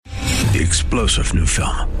The explosive new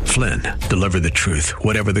film, Flynn, deliver the truth,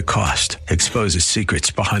 whatever the cost, exposes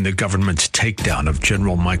secrets behind the government's takedown of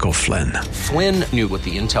General Michael Flynn. Flynn knew what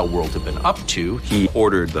the intel world had been up to. He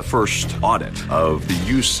ordered the first audit of the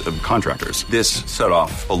use of contractors. This set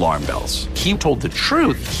off alarm bells. He told the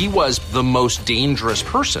truth. He was the most dangerous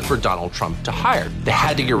person for Donald Trump to hire. They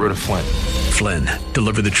had to get rid of Flynn. Flynn,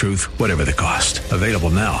 deliver the truth, whatever the cost. Available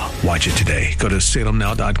now. Watch it today. Go to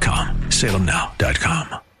salemnow.com.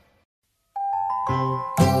 salemnow.com.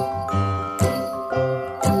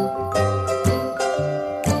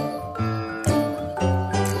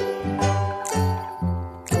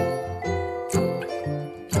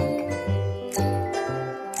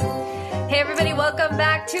 Hey everybody, welcome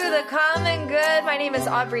back to The Common Good. My name is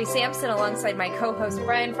Aubrey Sampson alongside my co-host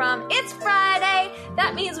Brian Fromm. It's Friday.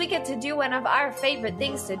 That means we get to do one of our favorite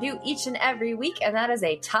things to do each and every week, and that is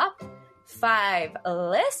a top 5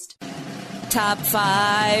 list. Top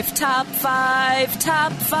 5, top 5,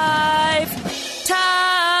 top 5,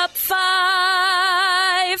 top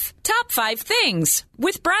 5, top 5 things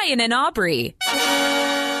with Brian and Aubrey.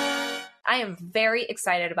 I am very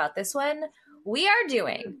excited about this one. We are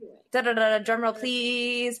doing, drumroll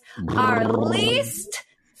please, our least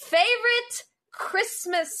favorite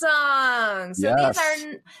Christmas songs. So yes.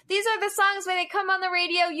 these are the songs when they come on the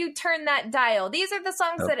radio, you turn that dial. These are the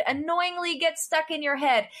songs that annoyingly get stuck in your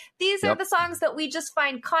head. These are the songs that we just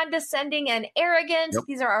find condescending and arrogant.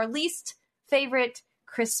 These are our least favorite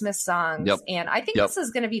Christmas songs. And I think this is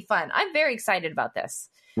going to be fun. I'm very excited about this.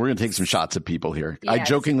 We're going to take some shots at people here. Yes. I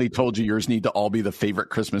jokingly told you yours need to all be the favorite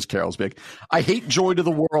Christmas carols. Big. I hate Joy to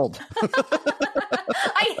the World.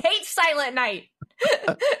 I hate Silent Night.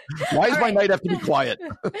 Why does my night have to be quiet? All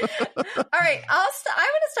right, I'm going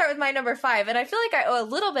to start with my number 5, and I feel like I owe a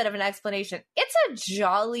little bit of an explanation. It's a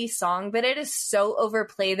jolly song, but it is so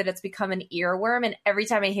overplayed that it's become an earworm, and every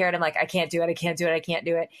time I hear it, I'm like, I can't do it, I can't do it, I can't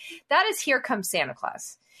do it. That is Here Comes Santa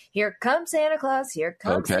Claus. Here comes Santa Claus. Here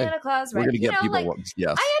comes Santa Claus. Right? We're going to get people.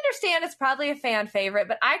 Yes. I understand it's probably a fan favorite,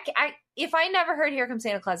 but I if I never heard Here Comes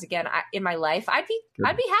Santa Claus again in my life, I'd be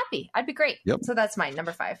happy. I'd be great. Yep. So that's mine,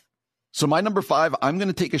 number 5. So my number 5, I'm going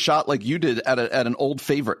to take a shot like you did at an old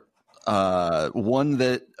favorite, one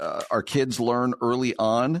that our kids learn early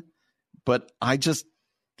on, but I'm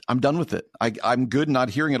done with it. I'm good not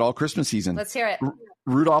hearing it all Christmas season. Let's hear it.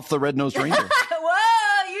 Rudolph the Red-Nosed Reindeer.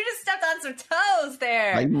 Whoa, you just stepped on some toes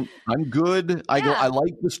there. I'm good. I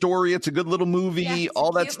like the story. It's a good little movie,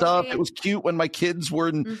 all that stuff. Movie. It was cute when my kids were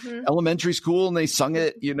in elementary school and they sung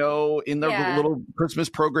it, in their little Christmas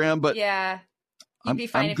program. But you'd be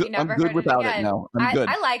fine if you never I'm good heard without it again. it now. I'm good.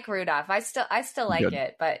 I like Rudolph. I still like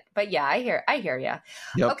it, but yeah, I hear you.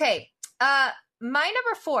 Yep. Okay. My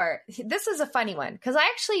number 4, this is a funny one because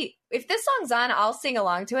if this song's on, I'll sing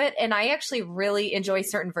along to it, and I actually really enjoy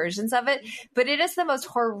certain versions of it, but it is the most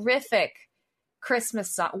horrific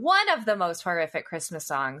Christmas song, one of the most horrific Christmas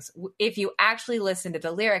songs, if you actually listen to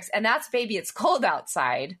the lyrics, and that's Baby It's Cold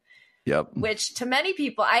Outside. Yep. Which to many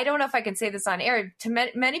people, I don't know if I can say this on air, to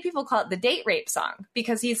many people call it the date rape song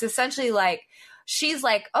because he's essentially like, she's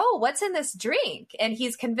like, oh, what's in this drink? And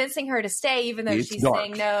he's convincing her to stay even though she's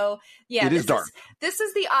saying no. Yeah, it is dark. This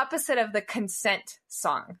is the opposite of the consent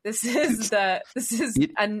song. This is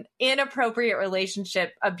an inappropriate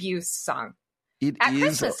relationship abuse song at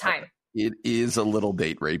Christmas time. It is a little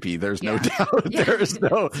date rapey. There's no doubt. There's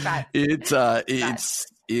no. It's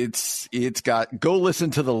got. Go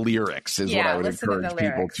listen to the lyrics is what I would encourage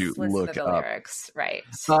people to look up. Lyrics, right?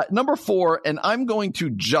 Number 4, and I'm going to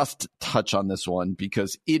just touch on this one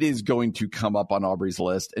because it is going to come up on Aubrey's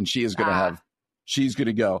list, and she is going to have. She's going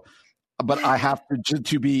to go. But I have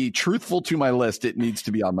to be truthful to my list. It needs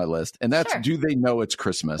to be on my list, and that's Do They Know It's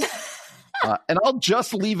Christmas? And I'll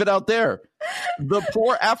just leave it out there. The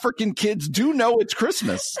poor African kids do know it's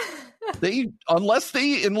Christmas. Unless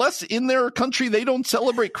in their country they don't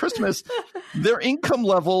celebrate Christmas, their income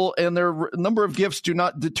level and their number of gifts do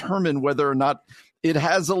not determine whether or not it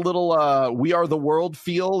has a little We Are the World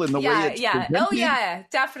feel in the way it's presented. Oh yeah,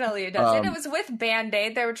 definitely it does. And it was with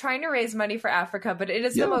Band-Aid. They were trying to raise money for Africa, but it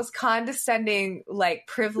is the most condescending,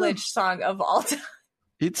 privileged song of all time.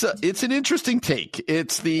 It's an interesting take.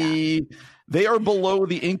 It's they are below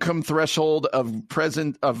the income threshold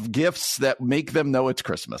of gifts that make them know it's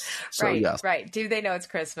Christmas. So, right. Do they know it's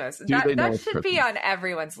Christmas? That should be on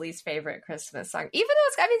everyone's least favorite Christmas song. Even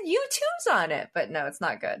though U2's on it, but no, it's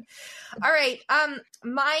not good. All right.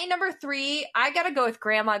 My number 3, I gotta go with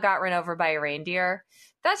Grandma Got Run Over by a Reindeer.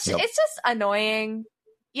 It's just annoying.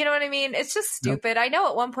 You know what I mean? It's just stupid. I know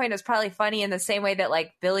at one point it was probably funny in the same way that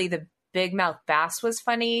Billy the Big Mouth Bass was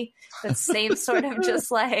funny. The same sort of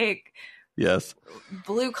just Yes.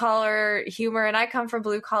 Blue collar humor, and I come from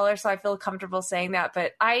blue collar, so I feel comfortable saying that.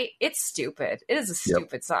 But it's stupid. It is a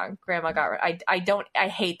stupid song. Grandma got. I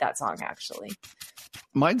hate that song actually.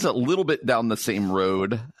 Mine's a little bit down the same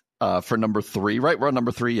road for number 3. Right, we're on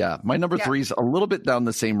number 3. Yeah, my number 3 is a little bit down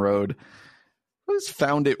the same road. I just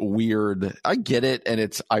found it weird. I get it, and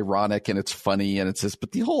it's ironic, and it's funny, and it's this.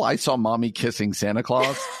 But the whole "I saw mommy kissing Santa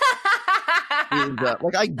Claus."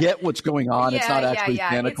 I get what's going on. It's not actually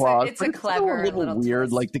Santa Claus. It's a clever, it's a little weird.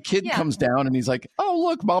 Twist. Like the kid comes down and he's like, "Oh,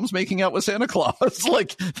 look, mom's making out with Santa Claus."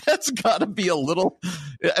 Like that's got to be a little.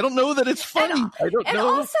 I don't know that it's funny. I don't know. And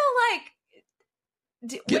also,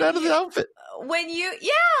 get out of the outfit. When you,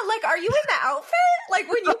 are you in the outfit? Like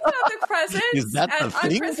when you put out the presents? Is that the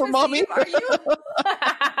thing for mommy? Eve, are you?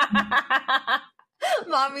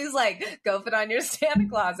 Mommy's like, go put on your Santa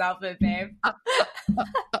Claus outfit, babe.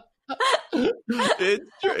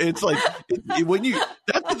 It's like when you.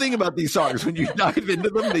 That's the thing about these songs. When you dive into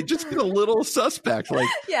them, they just get a little suspect. Like,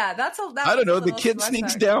 that's I don't know. The kid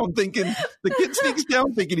sneaks down thinking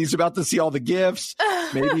he's about to see all the gifts.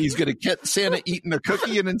 Maybe he's going to get Santa eating a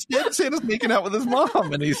cookie, and instead Santa's making out with his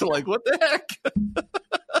mom, and he's like, "What the heck?"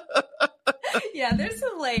 Yeah, there's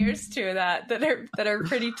some layers to that are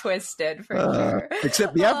pretty twisted for sure.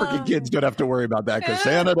 Except the African kids don't have to worry about that because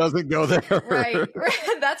Santa doesn't go there. Right.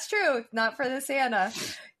 That's true. Not for the Santa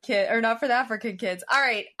kid, or not for the African kids. All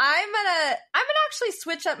right, I'm gonna actually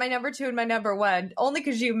switch up my number 2 and my number 1 only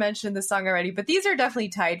because you mentioned the song already. But these are definitely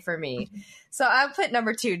tied for me. So I'll put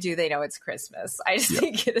number 2. Do They Know It's Christmas? I just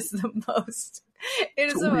think it is the most. It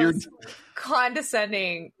is the most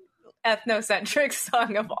condescending, ethnocentric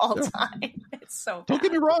song of all time. It's so bad. Don't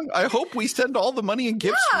get me wrong. I hope we send all the money and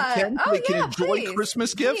gifts we can so they can enjoy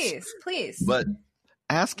Christmas gifts. Please. But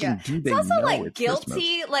asking, do they know it's also like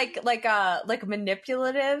guilty, Christmas? like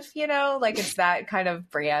manipulative, like it's that kind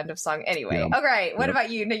of brand of song. Anyway, okay. What about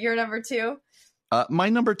you? Your number 2? My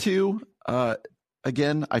number 2,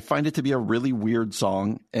 again, I find it to be a really weird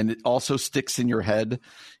song, and it also sticks in your head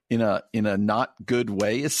in a not good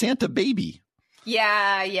way, is Santa Baby.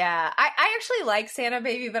 Yeah. I actually like Santa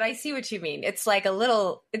Baby, but I see what you mean. It's like a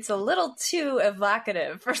little too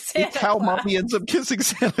evocative for Santa It's how Claus. mommy ends up kissing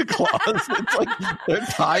Santa Claus. It's like they're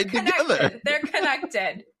tied together. They're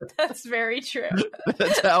connected. That's very true.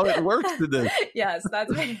 That's how it works in this. Yes,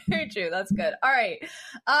 that's very true. That's good. All right.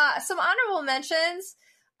 Some honorable mentions.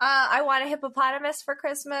 I Want a Hippopotamus for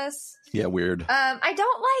Christmas. Yeah, weird. I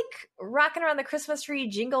don't like Rockin' Around the Christmas Tree,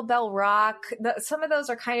 Jingle Bell Rock. Some of those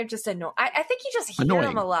are kind of just annoying. I think you just hear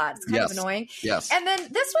them a lot. It's kind of annoying. Yes. And then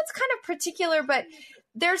this one's kind of particular, but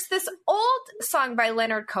there's this old song by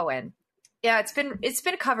Leonard Cohen. Yeah, it's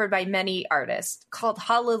been covered by many artists called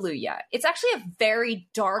Hallelujah. It's actually a very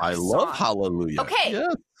dark song. I love Hallelujah. Okay,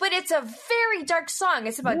 yes. But it's a very dark song.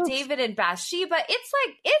 It's about David and Bathsheba.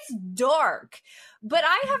 It's dark. But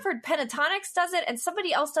I have heard Pentatonix does it, and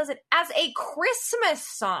somebody else does it as a Christmas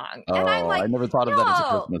song. And I'm like, I never thought of that as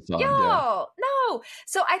a Christmas song. No.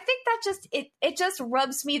 So I think that just it just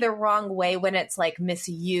rubs me the wrong way when it's like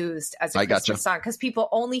misused as a Christmas song, because people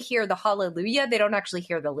only hear the Hallelujah, they don't actually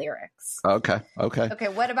hear the lyrics. Okay.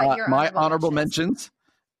 What about your my honorable mentions?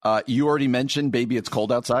 You already mentioned "Baby It's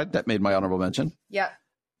Cold Outside." That made my honorable mention. Yep.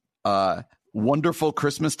 "Wonderful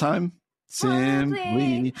Christmas Time."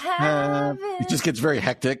 Simply have it just gets very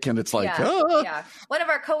hectic, and it's like, One of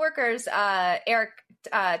our coworkers, Eric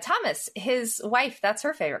Thomas, his wife, that's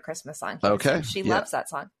her favorite Christmas song. She loves that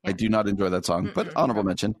song. I do not enjoy that song, but honorable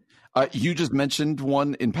mention. You just mentioned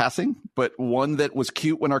one in passing, but one that was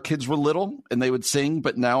cute when our kids were little and they would sing,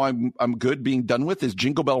 but now I'm good being done with, is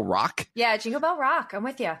Jingle Bell Rock. Yeah, Jingle Bell Rock. I'm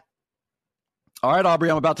with you. All right, Aubrey,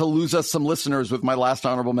 I'm about to lose us some listeners with my last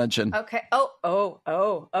honorable mention. Okay. Oh.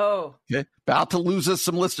 Okay. About to lose us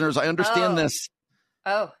some listeners. I understand this.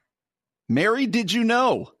 Oh. Mary, Did You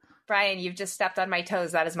Know? Brian, you've just stepped on my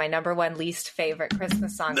toes. That is my number 1 least favorite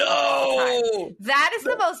Christmas song. No. That is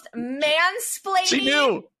the most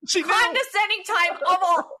mansplaining, condescending song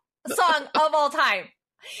of all time.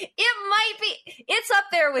 It's up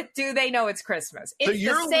there with Do They Know It's Christmas? It's so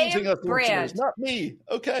you're the same losing us brand. Not me.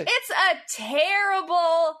 Okay.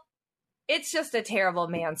 It's just a terrible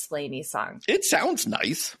mansplaining song. It sounds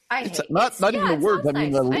nice. It's not even the words. I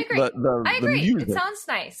mean, I agree. the music. It sounds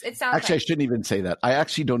nice. Actually, I shouldn't even say that. I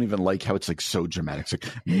actually don't even like how it's like so dramatic. It's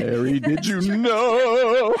like, Mary, did you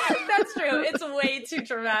know? That's true. It's way too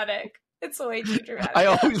dramatic. I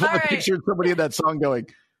always want to picture somebody in that song going,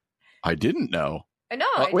 I didn't know. No,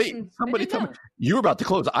 wait, somebody tell me. You were about to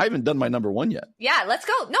close. I haven't done my number 1 yet. Yeah, let's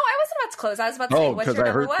go. No, I wasn't about to close. I was about to say, what's your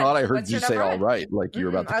number 1? Thought I heard you say all right, like you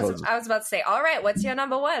were about to close. I was about to say, all right, what's your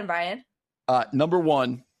number 1, Brian? Number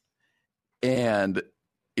 1, and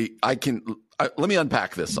let me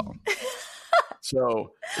unpack this song.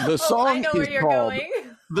 So the song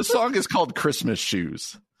is called Christmas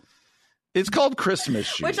Shoes. It's called Christmas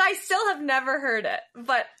Shoes. Which I still have never heard it.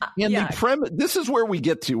 But this is where we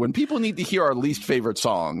get to when people need to hear our least favorite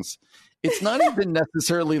songs. It's not even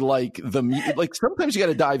necessarily like sometimes you got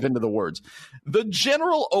to dive into the words. The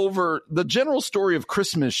general story of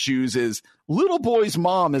Christmas Shoes is little boy's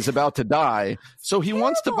mom is about to die. So he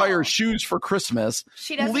wants to buy her shoes for Christmas.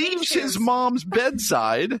 She doesn't leaves his mom's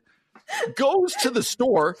bedside. Goes to the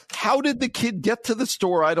store. How did the kid get to the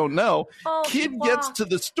store? I don't know. Kid gets to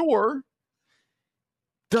the store,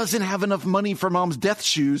 doesn't have enough money for mom's death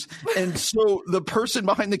shoes, and so the person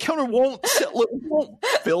behind the counter won't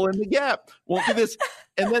fill in the gap, won't do this.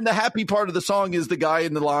 And then the happy part of the song is the guy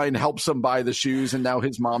in the line helps him buy the shoes, and now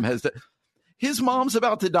his mom's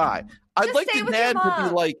about to die. I'd like the dad to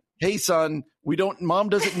be like, hey, son, mom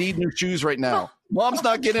doesn't need new shoes right now. Mom's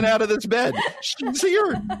not getting out of this bed. She's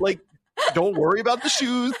here. Like, don't worry about the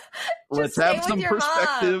shoes. Let's have some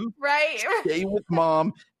perspective. Mom, right? Stay with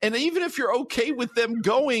mom. And even if you're okay with them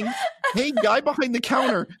going, hey, guy behind the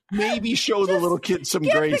counter, maybe show the little kid some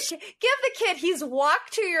grace. Give the kid, he's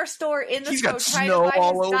walked to your store in the snow trying to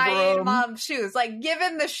buy his dying mom's shoes. Like, give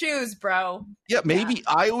him the shoes, bro. Yeah, maybe. Yeah.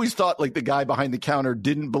 I always thought like the guy behind the counter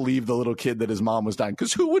didn't believe the little kid that his mom was dying.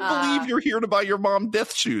 Because who would believe you're here to buy your mom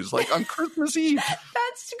death shoes like on Christmas Eve?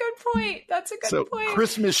 That's a good point. That's a good point.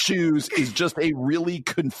 Christmas Shoes is just a really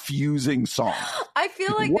confusing song. I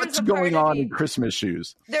feel like what's going on in Christmas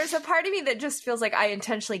Shoes? There's a part of me that just feels like I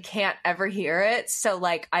intentionally can't ever hear it. So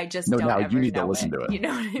like I just don't ever you need know to listen to it. You know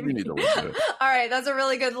what I mean? You need to listen to it. All right, that's a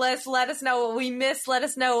really good list. Let us know what we missed. Let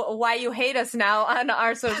us know why you hate us now on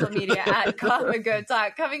our social media at Common Good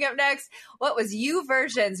Talk. Coming up next, what was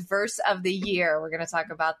YouVersion's verse of the year? We're going to talk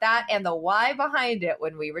about that and the why behind it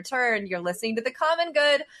when we return. You're listening to The Common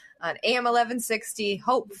Good on AM 1160.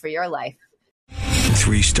 Hope for your life.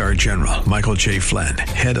 3-star General Michael J. Flynn,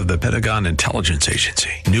 head of the Pentagon Intelligence Agency,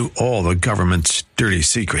 knew all the government's dirty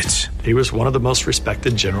secrets. He was one of the most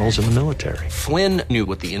respected generals in the military. Flynn knew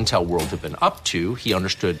what the intel world had been up to. He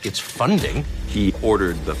understood its funding. He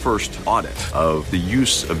ordered the first audit of the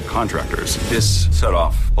use of contractors. This set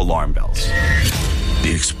off alarm bells.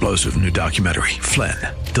 The explosive new documentary, Flynn,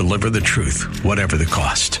 Deliver the Truth, Whatever the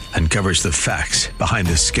Cost, uncovers the facts behind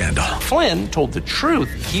this scandal. Flynn told the truth.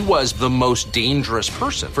 He was the most dangerous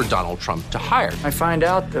person for Donald Trump to hire. I find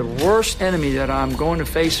out the worst enemy that I'm going to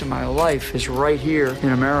face in my life is right here in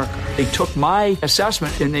America. They took my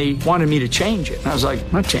assessment and they wanted me to change it. And I was like,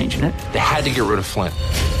 I'm not changing it. They had to get rid of Flynn.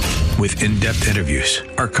 With in-depth interviews,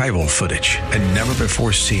 archival footage, and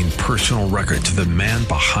never-before-seen personal records of the man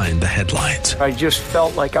behind the headlines. I just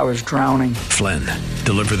felt like I was drowning. Flynn,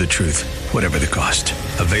 Deliver the Truth, Whatever the Cost.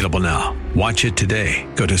 Available now. Watch it today.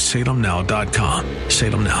 Go to salemnow.com.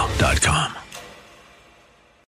 salemnow.com.